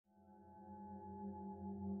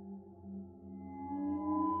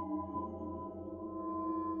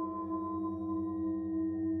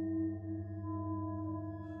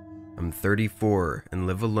I'm 34 and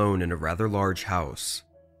live alone in a rather large house.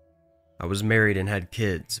 I was married and had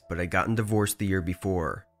kids, but I'd gotten divorced the year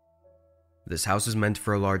before. This house is meant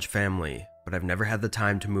for a large family, but I've never had the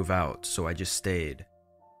time to move out, so I just stayed.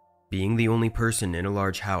 Being the only person in a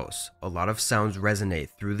large house, a lot of sounds resonate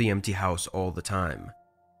through the empty house all the time.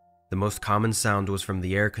 The most common sound was from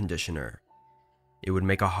the air conditioner. It would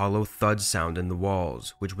make a hollow thud sound in the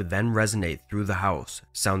walls, which would then resonate through the house,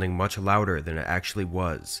 sounding much louder than it actually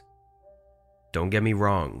was. Don't get me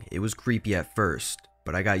wrong, it was creepy at first,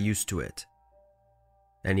 but I got used to it.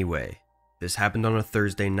 Anyway, this happened on a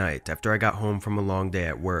Thursday night after I got home from a long day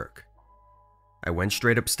at work. I went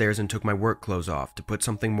straight upstairs and took my work clothes off to put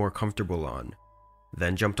something more comfortable on,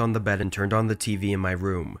 then jumped on the bed and turned on the TV in my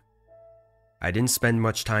room. I didn't spend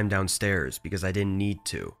much time downstairs because I didn't need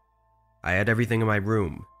to. I had everything in my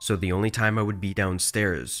room, so the only time I would be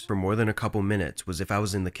downstairs for more than a couple minutes was if I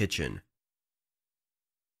was in the kitchen.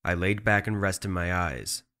 I laid back and rested my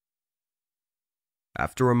eyes.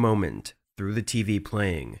 After a moment, through the TV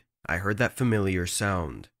playing, I heard that familiar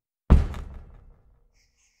sound.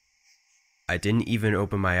 I didn't even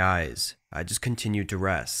open my eyes, I just continued to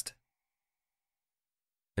rest.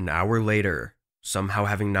 An hour later, somehow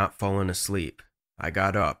having not fallen asleep, I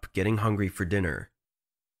got up, getting hungry for dinner.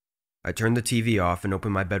 I turned the TV off and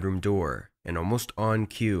opened my bedroom door, and almost on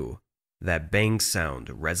cue, that bang sound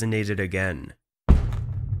resonated again.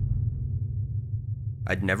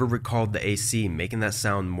 I'd never recalled the AC making that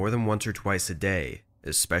sound more than once or twice a day,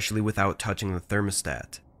 especially without touching the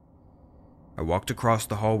thermostat. I walked across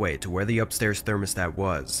the hallway to where the upstairs thermostat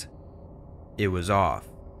was. It was off,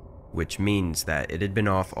 which means that it had been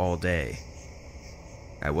off all day.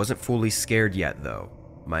 I wasn't fully scared yet though.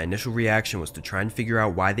 My initial reaction was to try and figure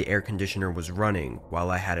out why the air conditioner was running while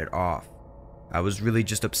I had it off. I was really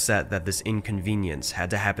just upset that this inconvenience had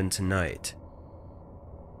to happen tonight.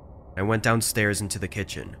 I went downstairs into the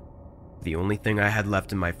kitchen. The only thing I had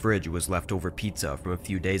left in my fridge was leftover pizza from a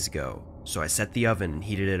few days ago, so I set the oven and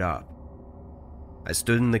heated it up. I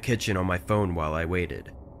stood in the kitchen on my phone while I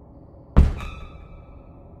waited.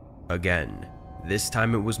 Again, this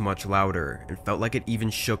time it was much louder and felt like it even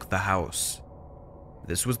shook the house.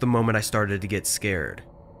 This was the moment I started to get scared.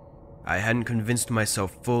 I hadn't convinced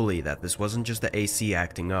myself fully that this wasn't just the AC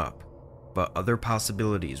acting up, but other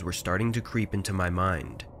possibilities were starting to creep into my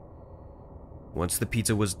mind. Once the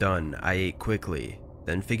pizza was done, I ate quickly,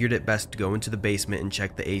 then figured it best to go into the basement and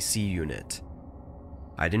check the AC unit.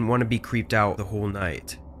 I didn't want to be creeped out the whole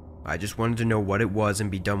night. I just wanted to know what it was and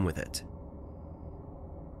be done with it.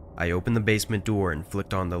 I opened the basement door and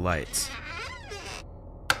flicked on the lights.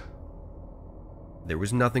 There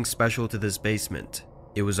was nothing special to this basement.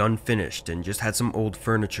 It was unfinished and just had some old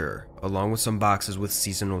furniture, along with some boxes with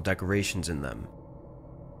seasonal decorations in them.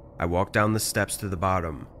 I walked down the steps to the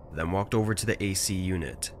bottom, then walked over to the AC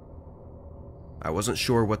unit. I wasn't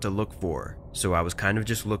sure what to look for, so I was kind of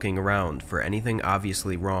just looking around for anything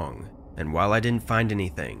obviously wrong, and while I didn't find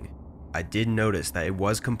anything, I did notice that it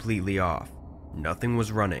was completely off. Nothing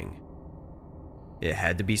was running. It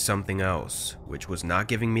had to be something else, which was not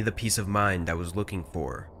giving me the peace of mind I was looking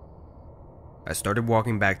for. I started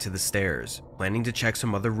walking back to the stairs, planning to check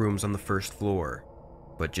some other rooms on the first floor,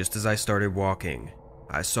 but just as I started walking,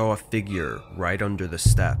 I saw a figure right under the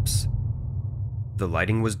steps. The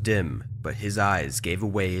lighting was dim, but his eyes gave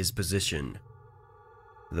away his position.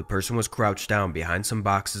 The person was crouched down behind some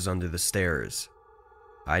boxes under the stairs.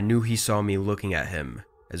 I knew he saw me looking at him,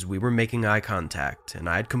 as we were making eye contact and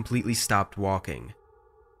I had completely stopped walking.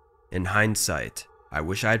 In hindsight, I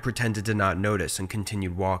wish I had pretended to not notice and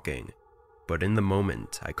continued walking, but in the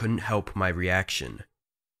moment, I couldn't help my reaction.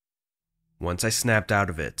 Once I snapped out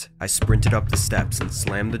of it, I sprinted up the steps and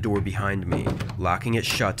slammed the door behind me, locking it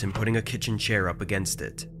shut and putting a kitchen chair up against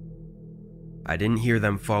it. I didn't hear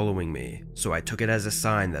them following me, so I took it as a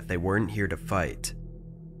sign that they weren't here to fight.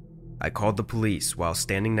 I called the police while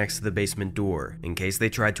standing next to the basement door in case they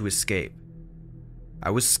tried to escape. I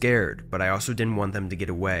was scared, but I also didn't want them to get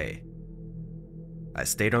away. I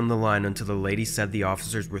stayed on the line until the lady said the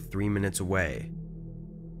officers were 3 minutes away.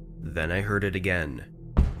 Then I heard it again.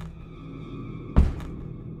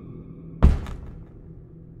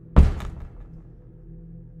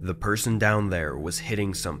 The person down there was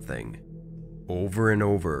hitting something. Over and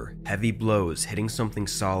over, heavy blows hitting something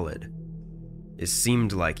solid. It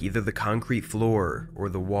seemed like either the concrete floor or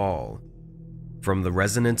the wall. From the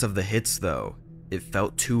resonance of the hits though, it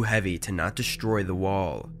felt too heavy to not destroy the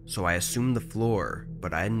wall, so I assumed the floor,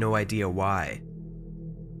 but I had no idea why.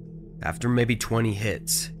 After maybe 20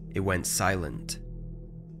 hits, it went silent.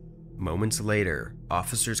 Moments later,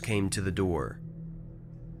 officers came to the door.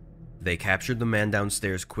 They captured the man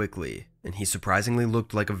downstairs quickly, and he surprisingly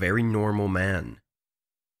looked like a very normal man.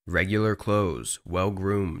 Regular clothes, well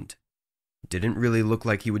groomed. Didn't really look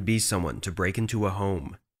like he would be someone to break into a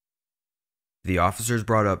home. The officers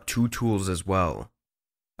brought up 2 tools as well,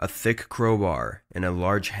 a thick crowbar and a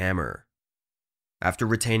large hammer. After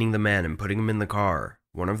retaining the man and putting him in the car,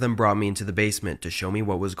 one of them brought me into the basement to show me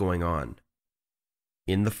what was going on.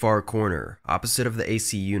 In the far corner, opposite of the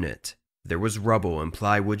AC unit, there was rubble and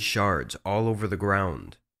plywood shards all over the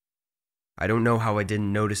ground. I don't know how I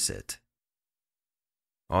didn't notice it.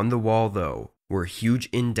 On the wall, though, were huge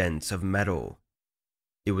indents of metal.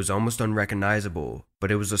 It was almost unrecognizable,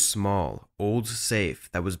 but it was a small, old safe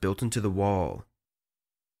that was built into the wall.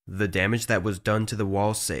 The damage that was done to the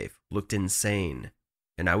wall safe looked insane,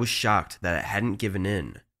 and I was shocked that it hadn't given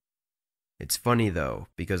in. It's funny though,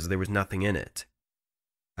 because there was nothing in it.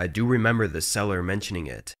 I do remember the seller mentioning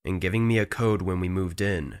it and giving me a code when we moved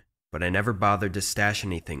in, but I never bothered to stash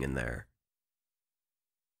anything in there.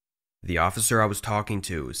 The officer I was talking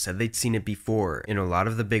to said they'd seen it before in a lot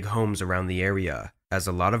of the big homes around the area, as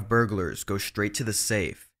a lot of burglars go straight to the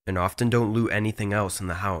safe and often don't loot anything else in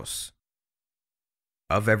the house.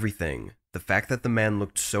 Of everything, the fact that the man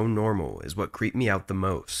looked so normal is what creeped me out the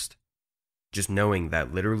most. Just knowing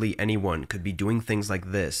that literally anyone could be doing things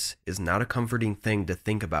like this is not a comforting thing to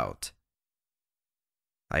think about.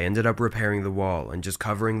 I ended up repairing the wall and just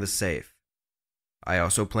covering the safe. I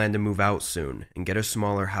also plan to move out soon and get a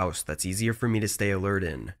smaller house that's easier for me to stay alert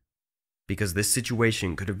in, because this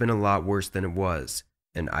situation could have been a lot worse than it was,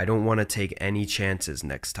 and I don't want to take any chances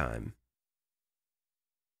next time.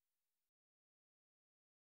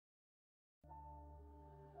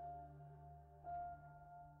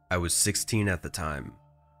 I was 16 at the time.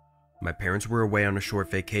 My parents were away on a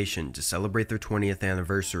short vacation to celebrate their 20th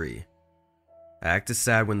anniversary. I acted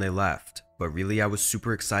sad when they left, but really I was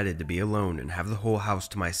super excited to be alone and have the whole house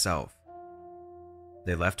to myself.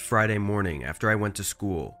 They left Friday morning after I went to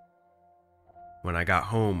school. When I got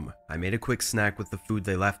home, I made a quick snack with the food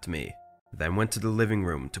they left me, then went to the living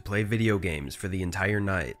room to play video games for the entire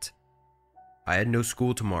night. I had no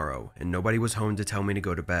school tomorrow and nobody was home to tell me to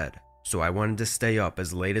go to bed, so I wanted to stay up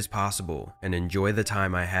as late as possible and enjoy the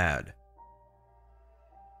time I had.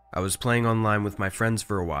 I was playing online with my friends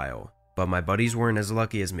for a while, but my buddies weren't as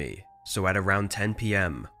lucky as me, so at around 10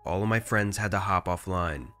 p.m., all of my friends had to hop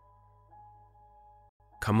offline.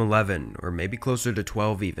 Come 11, or maybe closer to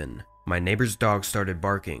 12 even, my neighbor's dog started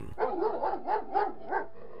barking.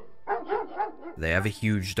 They have a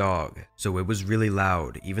huge dog, so it was really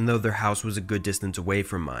loud even though their house was a good distance away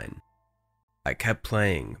from mine. I kept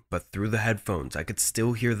playing, but through the headphones I could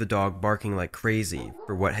still hear the dog barking like crazy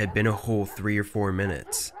for what had been a whole 3 or 4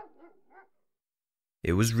 minutes.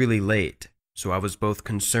 It was really late, so I was both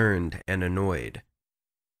concerned and annoyed.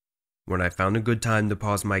 When I found a good time to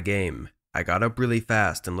pause my game, I got up really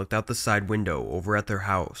fast and looked out the side window over at their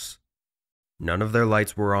house. None of their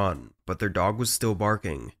lights were on, but their dog was still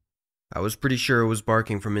barking. I was pretty sure it was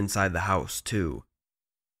barking from inside the house, too.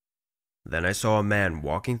 Then I saw a man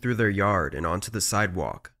walking through their yard and onto the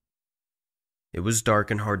sidewalk. It was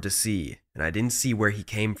dark and hard to see, and I didn't see where he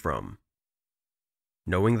came from.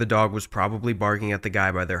 Knowing the dog was probably barking at the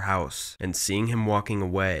guy by their house, and seeing him walking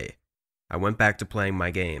away, I went back to playing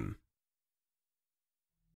my game.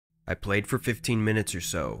 I played for 15 minutes or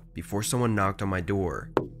so before someone knocked on my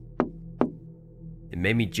door. It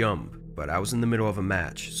made me jump, but I was in the middle of a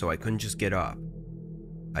match, so I couldn't just get up.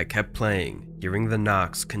 I kept playing, hearing the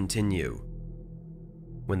knocks continue.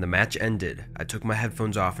 When the match ended, I took my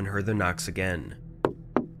headphones off and heard the knocks again.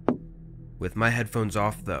 With my headphones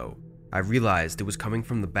off though, I realized it was coming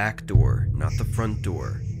from the back door, not the front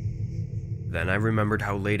door. Then I remembered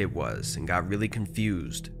how late it was and got really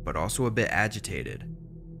confused, but also a bit agitated.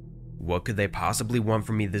 What could they possibly want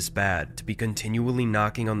from me this bad to be continually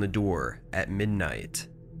knocking on the door at midnight?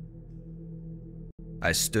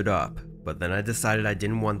 I stood up, but then I decided I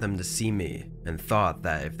didn't want them to see me and thought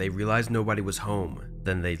that if they realized nobody was home,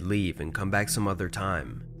 then they'd leave and come back some other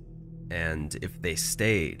time. And if they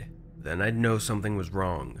stayed, then I'd know something was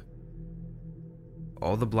wrong.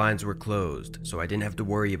 All the blinds were closed, so I didn't have to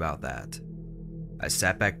worry about that. I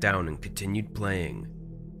sat back down and continued playing.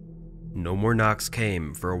 No more knocks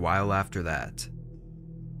came for a while after that.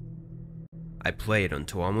 I played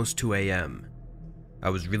until almost 2 a.m. I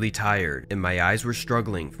was really tired and my eyes were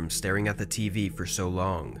struggling from staring at the TV for so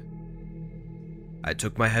long. I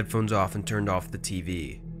took my headphones off and turned off the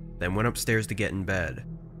TV, then went upstairs to get in bed.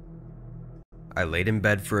 I laid in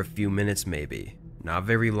bed for a few minutes maybe, not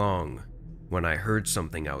very long, when I heard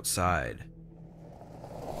something outside.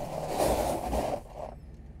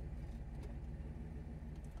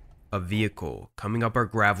 a vehicle coming up our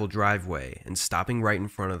gravel driveway and stopping right in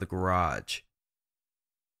front of the garage.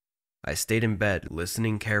 I stayed in bed,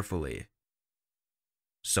 listening carefully.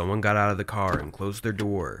 Someone got out of the car and closed their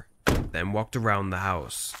door, then walked around the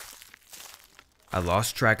house. I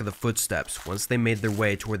lost track of the footsteps once they made their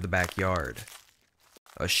way toward the backyard.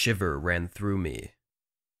 A shiver ran through me.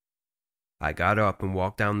 I got up and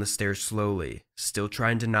walked down the stairs slowly, still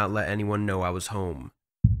trying to not let anyone know I was home.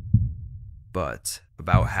 But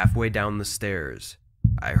about halfway down the stairs,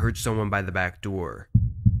 I heard someone by the back door.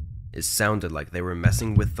 It sounded like they were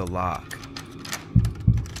messing with the lock.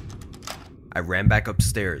 I ran back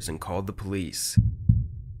upstairs and called the police.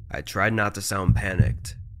 I tried not to sound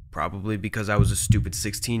panicked, probably because I was a stupid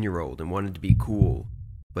 16-year-old and wanted to be cool,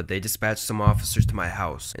 but they dispatched some officers to my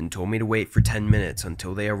house and told me to wait for 10 minutes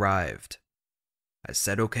until they arrived. I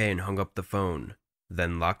said okay and hung up the phone,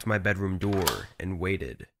 then locked my bedroom door and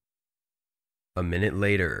waited. A minute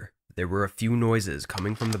later, there were a few noises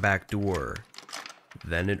coming from the back door.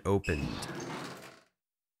 Then it opened.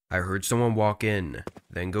 I heard someone walk in,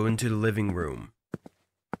 then go into the living room.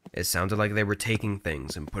 It sounded like they were taking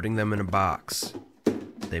things and putting them in a box.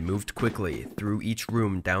 They moved quickly through each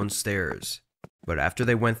room downstairs, but after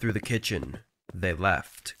they went through the kitchen, they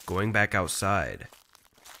left, going back outside.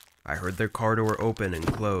 I heard their car door open and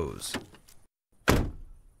close.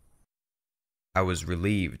 I was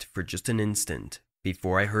relieved for just an instant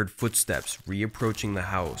before I heard footsteps reapproaching the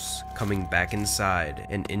house, coming back inside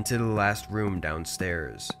and into the last room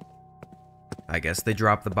downstairs. I guess they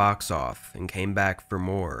dropped the box off and came back for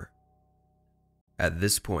more. At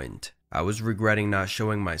this point, I was regretting not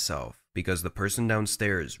showing myself because the person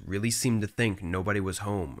downstairs really seemed to think nobody was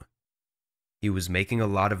home. He was making a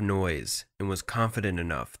lot of noise and was confident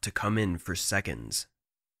enough to come in for seconds.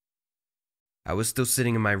 I was still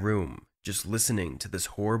sitting in my room, just listening to this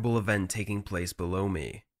horrible event taking place below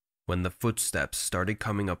me, when the footsteps started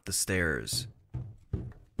coming up the stairs.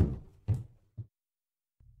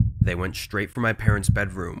 They went straight for my parents'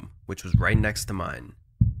 bedroom, which was right next to mine.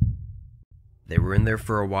 They were in there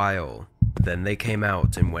for a while, then they came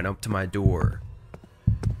out and went up to my door.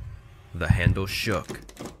 The handle shook.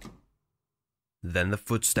 Then the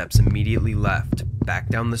footsteps immediately left, back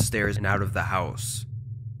down the stairs and out of the house.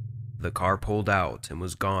 The car pulled out and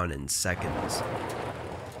was gone in seconds.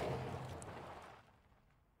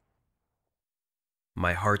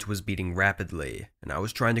 My heart was beating rapidly, and I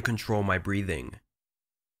was trying to control my breathing.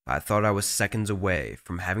 I thought I was seconds away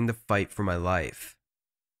from having to fight for my life.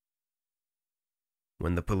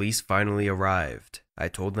 When the police finally arrived, I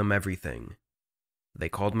told them everything. They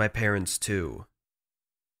called my parents too.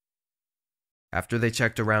 After they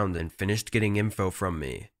checked around and finished getting info from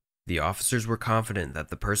me, the officers were confident that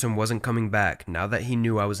the person wasn't coming back now that he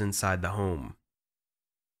knew I was inside the home.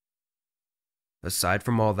 Aside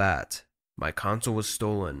from all that, my console was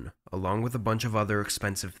stolen, along with a bunch of other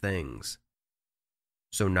expensive things.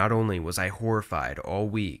 So not only was I horrified all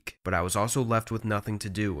week, but I was also left with nothing to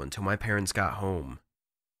do until my parents got home.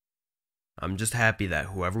 I'm just happy that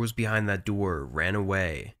whoever was behind that door ran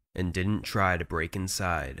away and didn't try to break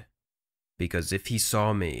inside. Because if he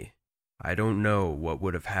saw me, I don't know what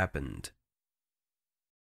would have happened.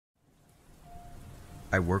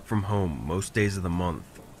 I work from home most days of the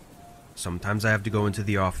month. Sometimes I have to go into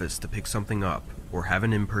the office to pick something up or have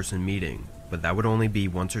an in-person meeting, but that would only be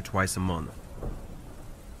once or twice a month.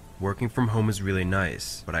 Working from home is really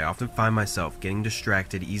nice, but I often find myself getting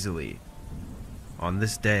distracted easily. On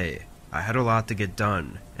this day, I had a lot to get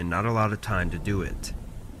done and not a lot of time to do it.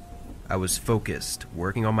 I was focused,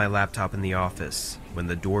 working on my laptop in the office, when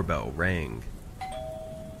the doorbell rang.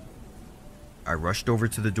 I rushed over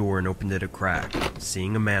to the door and opened it a crack,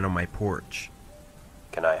 seeing a man on my porch.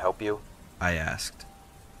 "Can I help you?" I asked.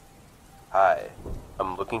 "Hi,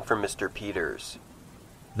 I'm looking for Mr. Peters."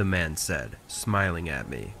 The man said, smiling at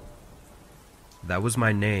me. That was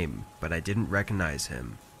my name, but I didn't recognize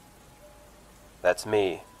him. "That's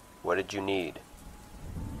me. What did you need?"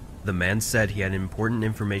 The man said he had important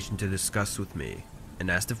information to discuss with me,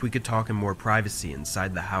 and asked if we could talk in more privacy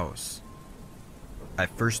inside the house. I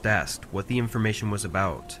first asked what the information was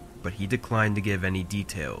about, but he declined to give any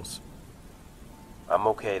details. "I'm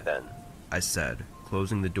okay then," I said,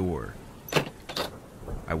 closing the door.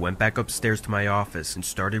 I went back upstairs to my office and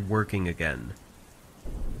started working again.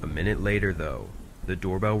 A minute later, though, the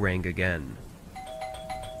doorbell rang again.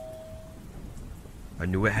 I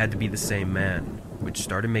knew it had to be the same man, which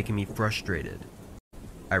started making me frustrated.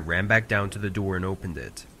 I ran back down to the door and opened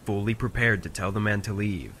it, fully prepared to tell the man to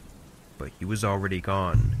leave, but he was already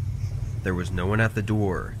gone. There was no one at the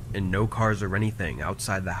door, and no cars or anything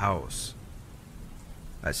outside the house.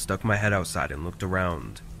 I stuck my head outside and looked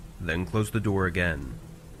around. then closed the door again.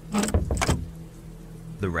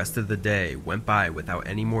 The rest of the day went by without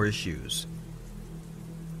any more issues.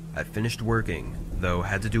 I finished working, though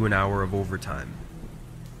had to do an hour of overtime.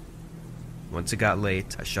 Once it got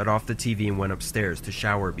late, I shut off the TV and went upstairs to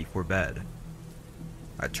shower before bed.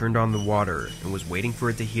 I turned on the water and was waiting for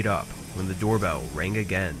it to heat up when the doorbell rang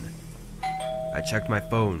again. I checked my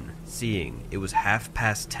phone, seeing it was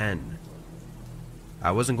 10:30.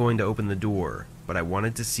 I wasn't going to open the door, but I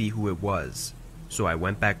wanted to see who it was, so I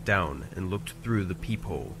went back down and looked through the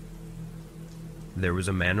peephole. There was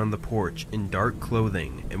a man on the porch in dark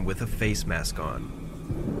clothing and with a face mask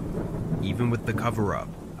on. Even with the cover-up,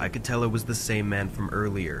 I could tell it was the same man from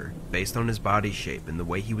earlier, based on his body shape and the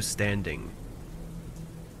way he was standing.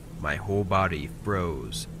 My whole body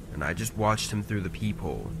froze, and I just watched him through the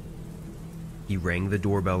peephole. He rang the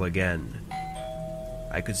doorbell again.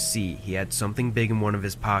 I could see he had something big in one of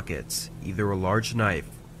his pockets, either a large knife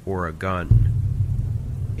or a gun.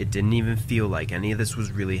 It didn't even feel like any of this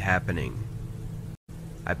was really happening.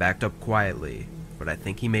 I backed up quietly, but I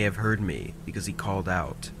think he may have heard me because he called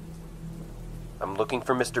out. I'm looking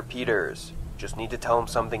for Mr. Peters. Just need to tell him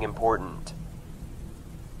something important.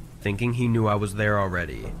 Thinking he knew I was there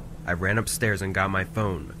already, I ran upstairs and got my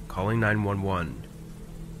phone, calling 911.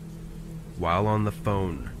 While on the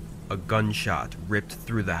phone, a gunshot ripped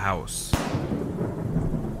through the house.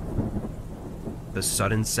 The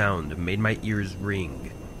sudden sound made my ears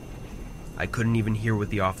ring. I couldn't even hear what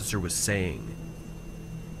the officer was saying.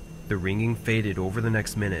 The ringing faded over the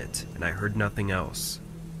next minute, and I heard nothing else.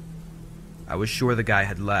 I was sure the guy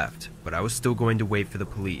had left, but I was still going to wait for the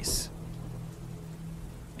police.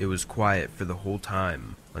 It was quiet for the whole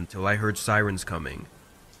time, until I heard sirens coming.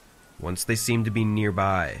 Once they seemed to be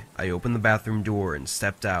nearby, I opened the bathroom door and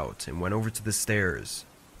stepped out and went over to the stairs.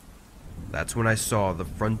 That's when I saw the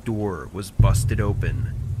front door was busted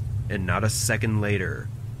open, and not a second later,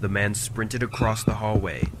 the man sprinted across the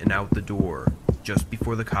hallway and out the door, just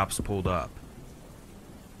before the cops pulled up.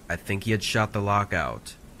 I think he had shot the lock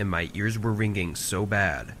out, and my ears were ringing so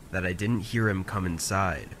bad that I didn't hear him come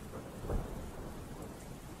inside.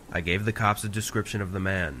 I gave the cops a description of the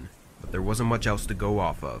man, but there wasn't much else to go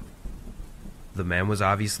off of. The man was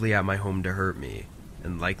obviously at my home to hurt me,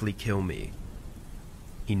 and likely kill me.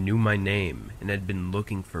 He knew my name and had been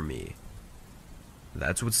looking for me.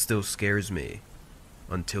 That's what still scares me.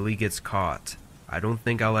 Until he gets caught, I don't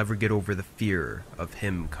think I'll ever get over the fear of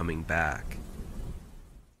him coming back.